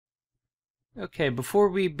Okay, before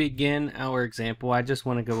we begin our example, I just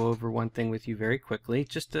want to go over one thing with you very quickly,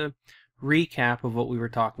 just a recap of what we were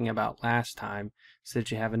talking about last time, so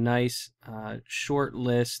that you have a nice short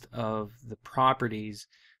list of the properties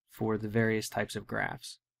for the various types of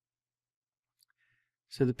graphs.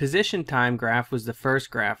 So the position time graph was the first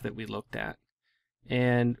graph that we looked at.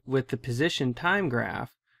 And with the position time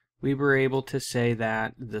graph, we were able to say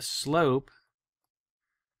that the slope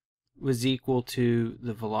was equal to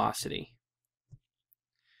the velocity.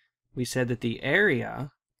 We said that the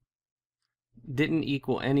area didn't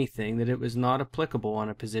equal anything, that it was not applicable on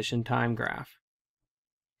a position time graph.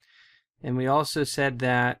 And we also said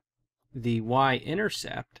that the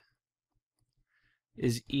y-intercept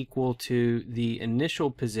is equal to the initial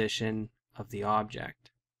position of the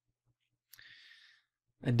object.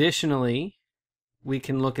 Additionally, we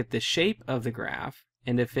can look at the shape of the graph,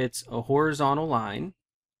 and if it's a horizontal line,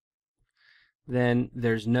 then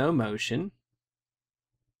there's no motion.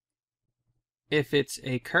 If it's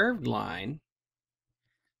a curved line,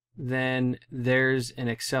 then there's an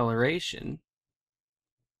acceleration.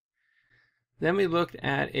 Then we looked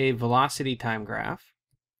at a velocity time graph,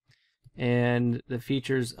 and the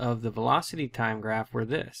features of the velocity time graph were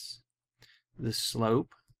this. The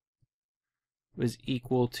slope was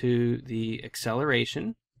equal to the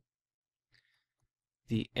acceleration.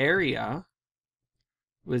 The area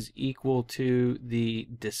was equal to the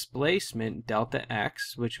displacement, delta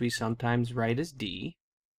x, which we sometimes write as d.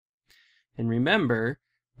 And remember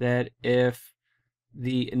that if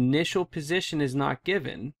the initial position is not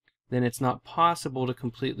given, then it's not possible to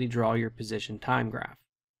completely draw your position time graph.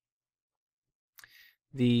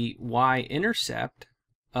 The y-intercept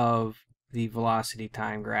of the velocity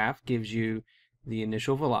time graph gives you the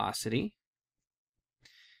initial velocity.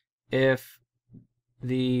 If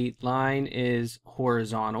the line is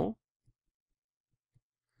horizontal,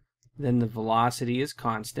 then the velocity is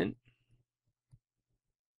constant.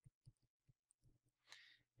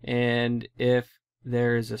 And if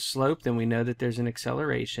there's a slope, then we know that there's an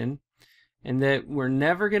acceleration, and that we're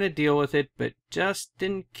never going to deal with it, but just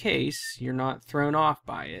in case you're not thrown off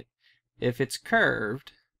by it, if it's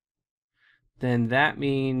curved, then that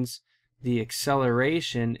means the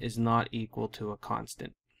acceleration is not equal to a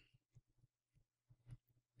constant.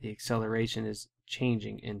 The acceleration is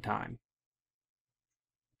changing in time.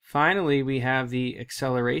 Finally, we have the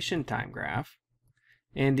acceleration time graph.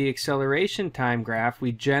 And the acceleration time graph,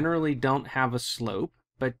 we generally don't have a slope,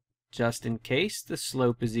 but just in case, the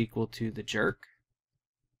slope is equal to the jerk.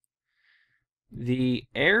 The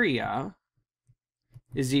area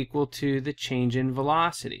is equal to the change in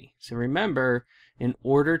velocity. So remember, in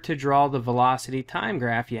order to draw the velocity time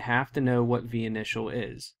graph, you have to know what v initial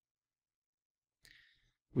is.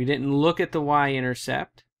 We didn't look at the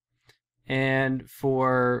y-intercept, and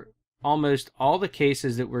for almost all the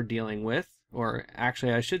cases that we're dealing with, or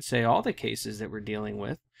actually I should say all the cases that we're dealing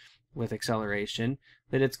with acceleration,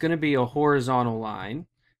 that it's going to be a horizontal line,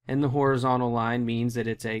 and the horizontal line means that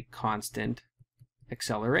it's a constant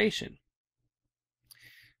acceleration.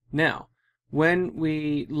 Now, when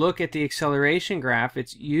we look at the acceleration graph,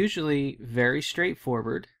 it's usually very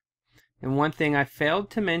straightforward, and one thing I failed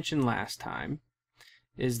to mention last time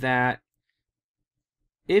is that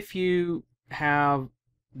if you have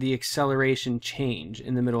the acceleration change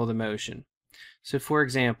in the middle of the motion, so for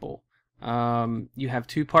example, you have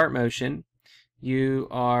two-part motion, you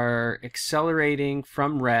are accelerating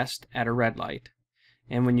from rest at a red light,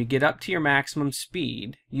 and when you get up to your maximum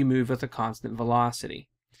speed, you move with a constant velocity.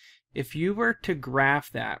 If you were to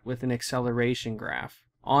graph that with an acceleration graph,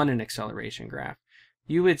 on an acceleration graph,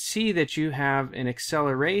 you would see that you have an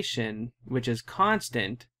acceleration which is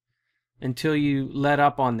constant until you let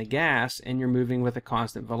up on the gas and you're moving with a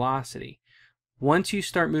constant velocity. Once you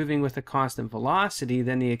start moving with a constant velocity,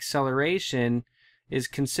 then the acceleration is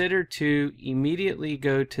considered to immediately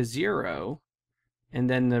go to zero, and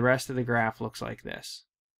then the rest of the graph looks like this.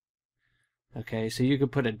 Okay, so you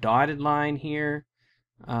could put a dotted line here,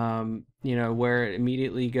 where it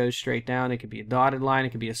immediately goes straight down. It could be a dotted line, it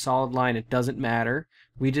could be a solid line, it doesn't matter.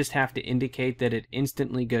 We just have to indicate that it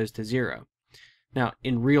instantly goes to zero. Now,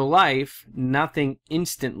 in real life, nothing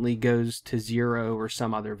instantly goes to zero or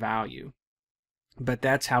some other value. But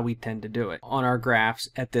that's how we tend to do it on our graphs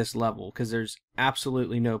at this level, because there's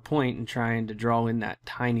absolutely no point in trying to draw in that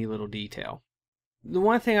tiny little detail. The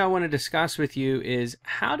one thing I want to discuss with you is,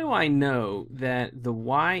 how do I know that the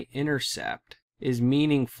y-intercept is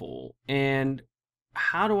meaningful, and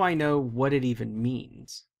how do I know what it even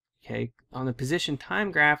means? Okay, on the position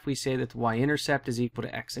time graph, we say that the y-intercept is equal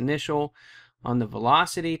to x initial. On the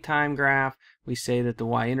velocity time graph, we say that the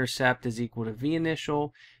y-intercept is equal to v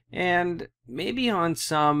initial. And maybe on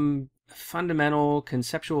some fundamental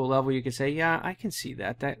conceptual level you could say, yeah, I can see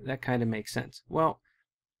that. That kind of makes sense. Well,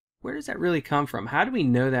 where does that really come from? How do we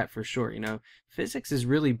know that for sure? Physics is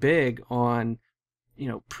really big on,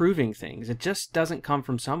 proving things. It just doesn't come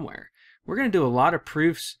from somewhere. We're going to do a lot of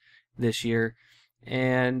proofs this year.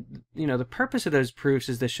 And, the purpose of those proofs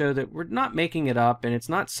is to show that we're not making it up and it's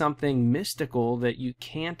not something mystical that you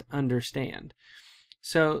can't understand.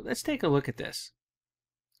 So let's take a look at this.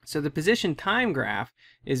 So the position time graph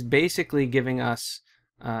is basically giving us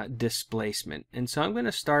displacement. And so I'm going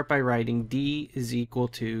to start by writing d is equal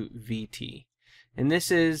to vt. And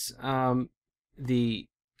this is the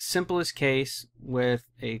simplest case with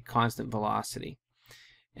a constant velocity.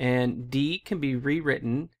 And d can be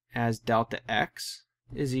rewritten as delta x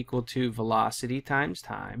is equal to velocity times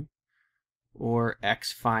time, or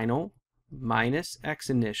x final minus x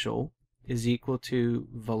initial is equal to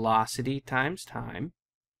velocity times time.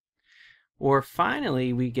 Or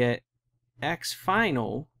finally, we get x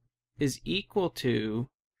final is equal to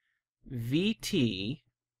vt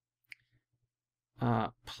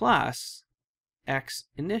plus x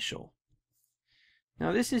initial.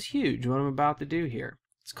 Now this is huge, what I'm about to do here.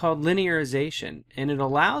 It's called linearization, and it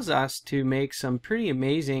allows us to make some pretty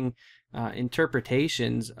amazing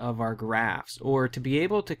interpretations of our graphs, or to be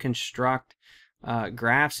able to construct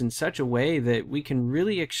graphs in such a way that we can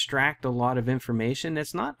really extract a lot of information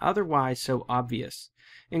that's not otherwise so obvious.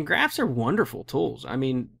 And graphs are wonderful tools. I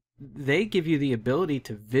mean, they give you the ability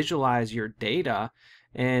to visualize your data,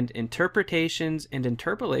 and interpretations and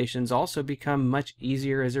interpolations also become much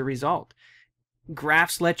easier as a result.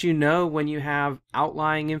 Graphs let you know when you have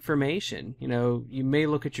outlying information. You may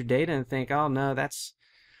look at your data and think, oh no, that's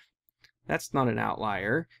not an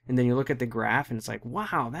outlier. And then you look at the graph and it's like,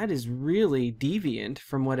 wow, that is really deviant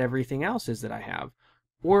from what everything else is that I have.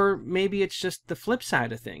 Or maybe it's just the flip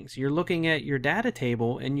side of things. You're looking at your data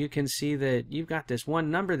table and you can see that you've got this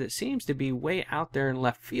one number that seems to be way out there in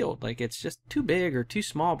left field. Like it's just too big or too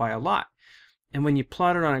small by a lot. And when you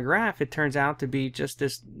plot it on a graph, it turns out to be just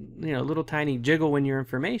this, little tiny jiggle in your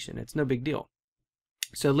information. It's no big deal.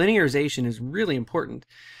 So linearization is really important.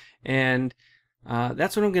 And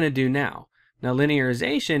that's what I'm going to do now. Now,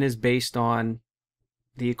 linearization is based on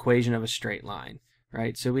the equation of a straight line,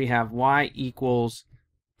 right? So we have y equals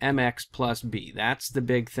mx plus b. That's the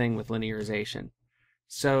big thing with linearization.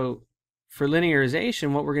 So for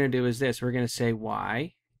linearization, what we're going to do is this. We're going to say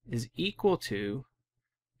y is equal to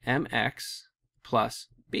mx plus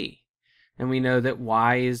b. And we know that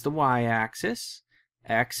y is the y-axis,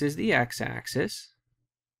 x is the x-axis,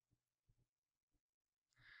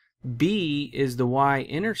 b is the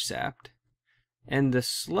y-intercept, and the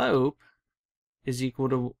slope is equal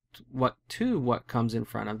to what comes in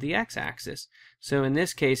front of the x-axis. So in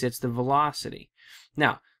this case, it's the velocity.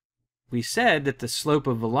 Now, we said that the slope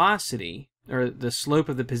of velocity, or the slope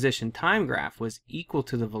of the position time graph, was equal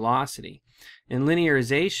to the velocity. And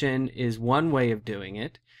linearization is one way of doing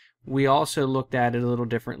it. We also looked at it a little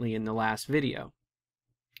differently in the last video.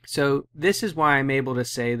 So this is why I'm able to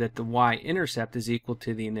say that the y-intercept is equal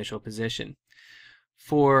to the initial position.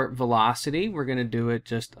 For velocity, we're going to do it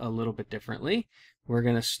just a little bit differently. We're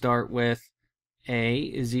going to start with a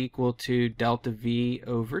is equal to delta v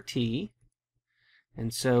over t.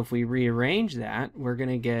 And so if we rearrange that, we're going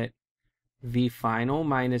to get v final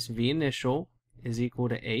minus v initial is equal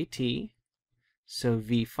to at. So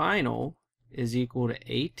v final is equal to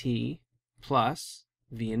at plus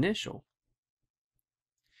v initial.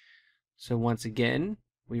 So once again,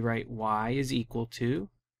 we write y is equal to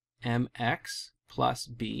mx plus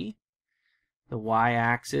b. The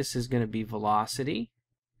y-axis is going to be velocity,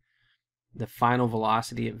 the final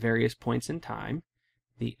velocity at various points in time.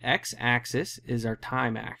 The x-axis is our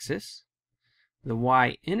time axis. The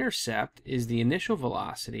y-intercept is the initial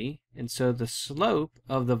velocity, and so the slope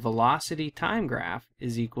of the velocity time graph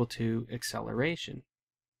is equal to acceleration.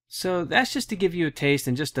 So that's just to give you a taste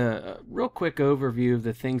and just a real quick overview of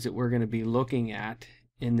the things that we're going to be looking at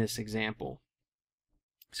in this example.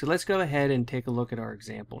 So let's go ahead and take a look at our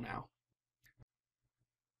example now.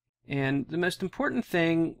 And the most important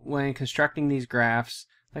thing when constructing these graphs,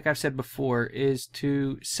 like I've said before, is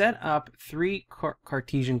to set up three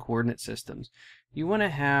Cartesian coordinate systems. You want to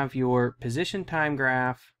have your position time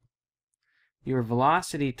graph, your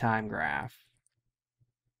velocity time graph,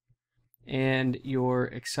 and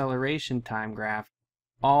your acceleration time graph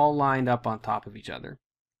all lined up on top of each other.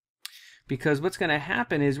 Because what's going to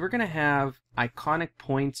happen is we're going to have iconic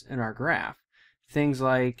points in our graph. Things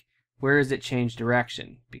like, where does it change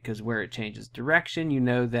direction? Because where it changes direction, you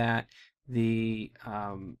know that the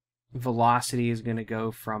velocity is going to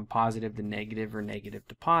go from positive to negative or negative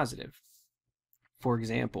to positive, for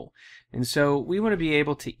example. And so we want to be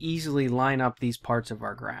able to easily line up these parts of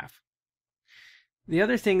our graph. The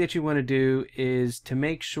other thing that you want to do is to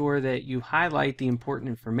make sure that you highlight the important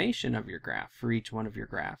information of your graph for each one of your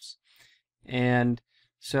graphs. And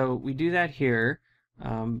so we do that here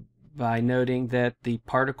by noting that the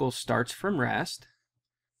particle starts from rest.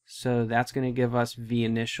 So that's going to give us v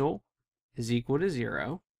initial is equal to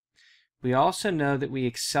 0. We also know that we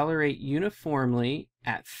accelerate uniformly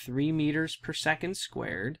at 3 meters per second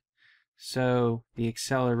squared. So the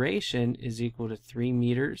acceleration is equal to 3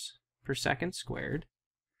 meters per second squared.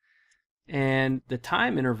 And the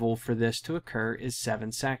time interval for this to occur is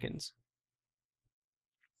 7 seconds.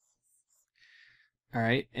 All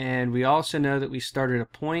right, and we also know that we start at a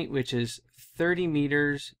point which is 30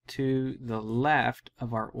 meters to the left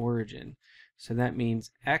of our origin. So that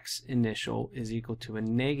means x initial is equal to a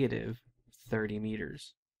negative 30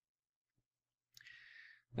 meters.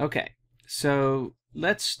 Okay, so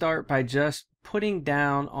let's start by just putting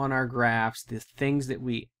down on our graphs the things that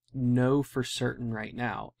we know for certain right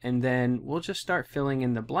now, and then we'll just start filling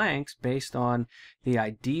in the blanks based on the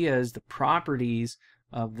ideas, the properties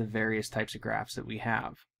of the various types of graphs that we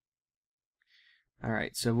have. All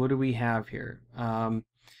right, so what do we have here?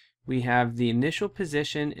 We have the initial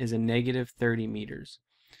position is a negative 30 meters.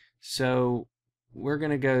 So we're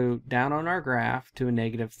going to go down on our graph to a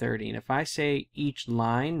negative 30. And if I say each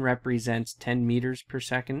line represents 10 meters per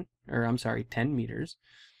second, or I'm sorry, 10 meters,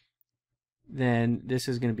 then this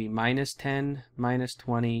is going to be minus 10, minus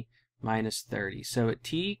 20, minus 30. So at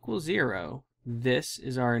t equals 0, this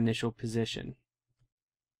is our initial position.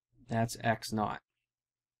 That's x naught.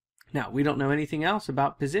 Now, we don't know anything else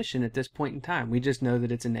about position at this point in time. We just know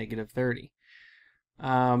that it's a negative 30.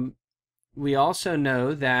 We also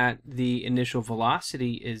know that the initial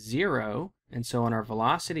velocity is 0, and so on our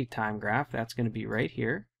velocity time graph, that's going to be right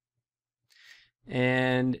here.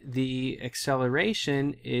 And the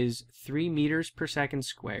acceleration is 3 meters per second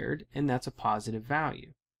squared, and that's a positive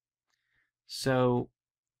value. So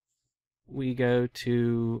we go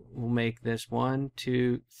to, we'll make this 1,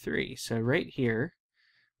 2, 3. So right here,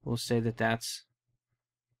 we'll say that that's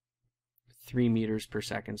 3 meters per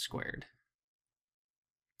second squared.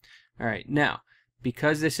 All right, now,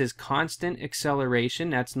 because this is constant acceleration,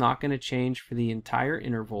 that's not going to change for the entire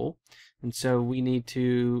interval. And so we need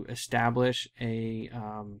to establish a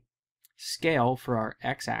scale for our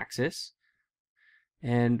x-axis.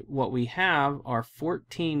 And what we have are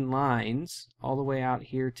 14 lines all the way out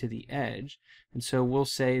here to the edge. And so we'll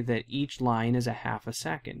say that each line is a half a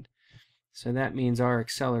second. So that means our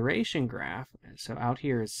acceleration graph, so out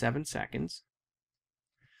here is 7 seconds.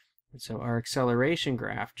 And so our acceleration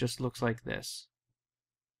graph just looks like this.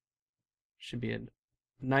 Should be a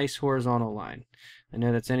nice horizontal line. I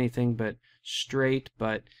know that's anything but straight,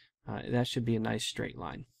 but that should be a nice straight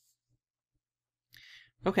line.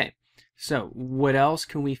 Okay, so what else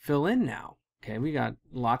can we fill in now? Okay, we got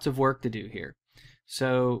lots of work to do here.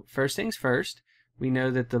 So first things first, we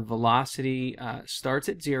know that the velocity starts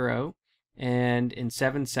at 0, and in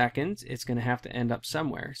 7 seconds it's going to have to end up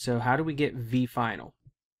somewhere. So how do we get v final?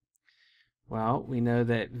 Well, we know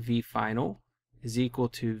that v final is equal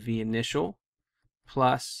to v initial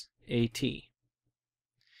plus at.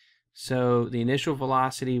 So the initial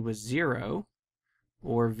velocity was 0,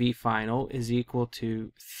 or v final is equal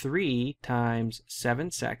to 3 times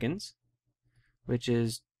 7 seconds, which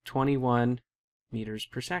is 21 meters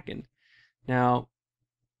per second. Now,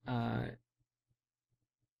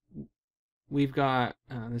 we've got,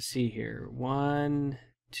 let's see here, 1,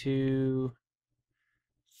 2,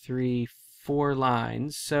 3, 4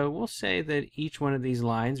 lines. So we'll say that each one of these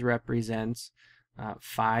lines represents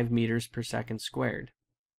 5 meters per second squared.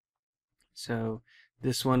 So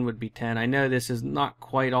this one would be 10. I know this is not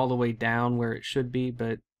quite all the way down where it should be,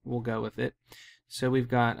 but we'll go with it. So we've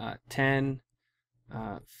got 10,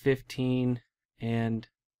 15, and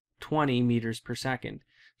 20 meters per second.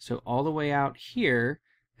 So all the way out here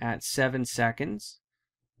at 7 seconds,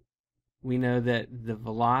 we know that the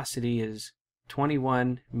velocity is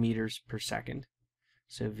 21 meters per second.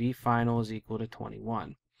 So v final is equal to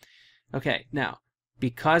 21. Okay, now,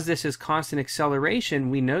 because this is constant acceleration,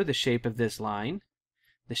 we know the shape of this line.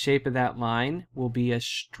 The shape of that line will be a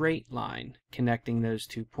straight line connecting those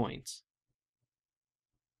 2 points.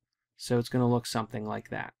 So it's going to look something like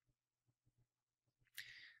that.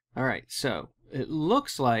 All right, so it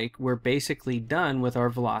looks like we're basically done with our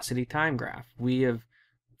velocity time graph. We have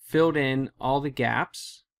filled in all the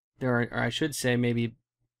gaps. There are, or I should say, maybe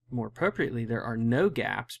more appropriately, there are no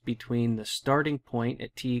gaps between the starting point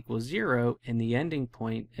at t equals 0 and the ending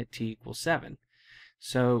point at t equals 7.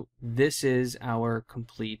 So this is our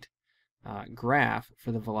complete graph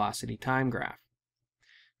for the velocity time graph.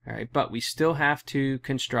 All right, but we still have to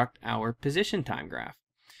construct our position time graph.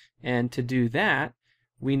 And to do that,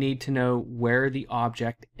 we need to know where the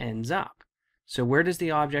object ends up. So where does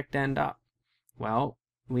the object end up? Well,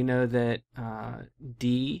 we know that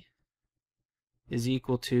d is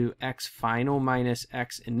equal to x final minus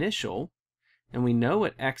x initial, and we know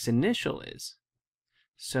what x initial is.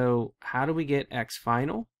 So how do we get x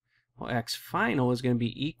final? Well, x final is going to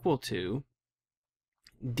be equal to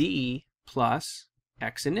d plus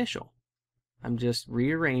x initial. I'm just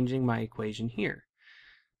rearranging my equation here.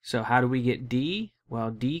 So how do we get d?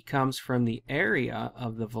 Well, d comes from the area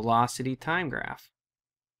of the velocity time graph.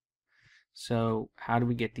 So how do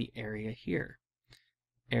we get the area here?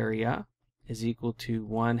 Area is equal to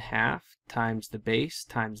 1/2 times the base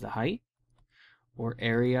times the height, or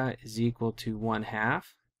area is equal to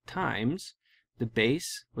 1/2 times the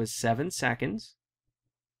base was 7 seconds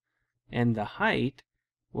and the height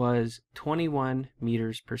was 21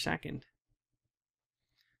 meters per second.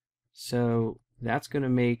 So that's going to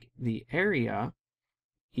make the area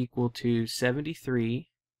equal to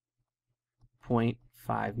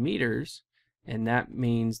 73.5 meters, and that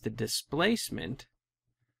means the displacement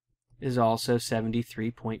is also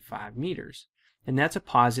 73.5 meters. And that's a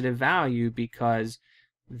positive value because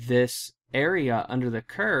this area under the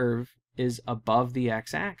curve is above the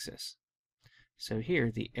x-axis. So here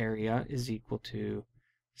the area is equal to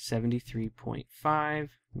 73.5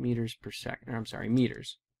 meters per second,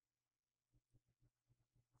 meters.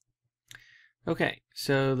 Okay,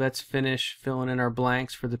 so let's finish filling in our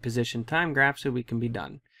blanks for the position time graph so we can be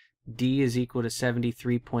done. D is equal to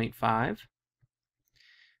 73.5.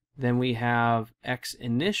 Then we have x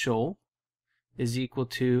initial is equal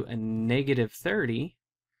to a negative 30.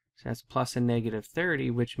 So that's plus a negative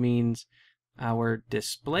 30, which means our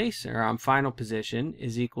final position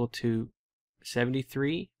is equal to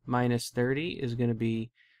 73 minus 30 is going to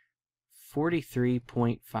be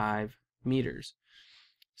 43.5 meters.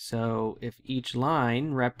 So if each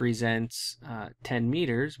line represents 10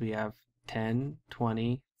 meters, we have 10,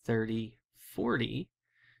 20, 30, 40.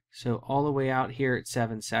 So all the way out here at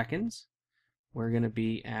 7 seconds, we're going to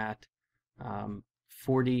be at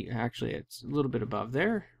 40, actually it's a little bit above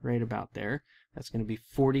there, right about there. That's going to be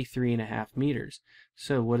 43.5 meters.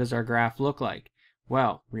 So what does our graph look like?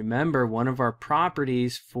 Well, remember, one of our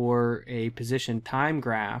properties for a position time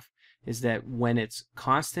graph is that when it's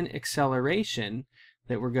constant acceleration,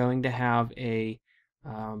 that we're going to have a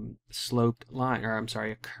sloped line, or I'm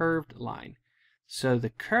sorry, a curved line. So the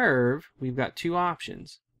curve, we've got two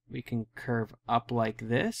options. We can curve up like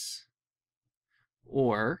this,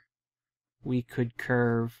 or we could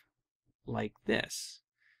curve like this.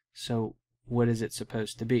 So what is it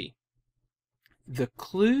supposed to be? The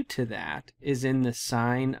clue to that is in the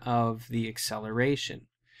sign of the acceleration.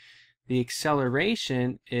 The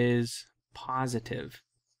acceleration is positive.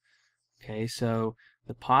 Okay, so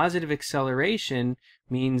the positive acceleration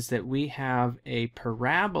means that we have a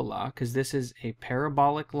parabola, because this is a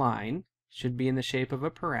parabolic line, should be in the shape of a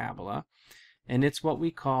parabola, and it's what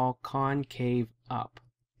we call concave up.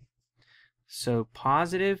 So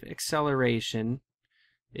positive acceleration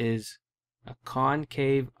is a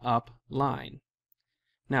concave up line.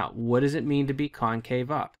 Now, what does it mean to be concave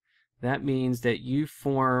up? That means that you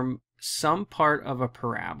form some part of a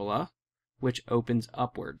parabola which opens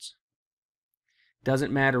upwards.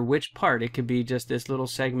 Doesn't matter which part. It could be just this little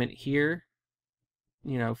segment here,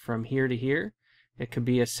 from here to here. It could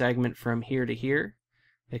be a segment from here to here.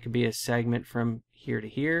 It could be a segment from here to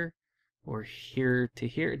here, or here to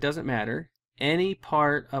here. It doesn't matter. Any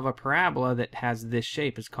part of a parabola that has this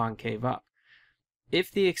shape is concave up.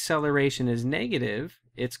 If the acceleration is negative,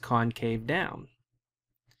 it's concave down.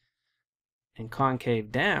 And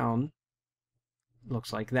concave down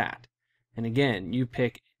looks like that. And again, you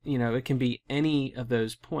pick, it can be any of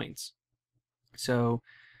those points. So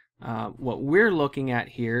what we're looking at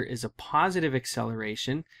here is a positive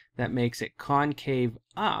acceleration that makes it concave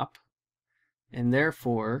up, and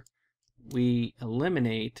therefore we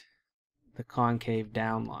eliminate the concave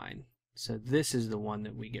down line. So this is the one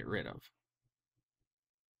that we get rid of.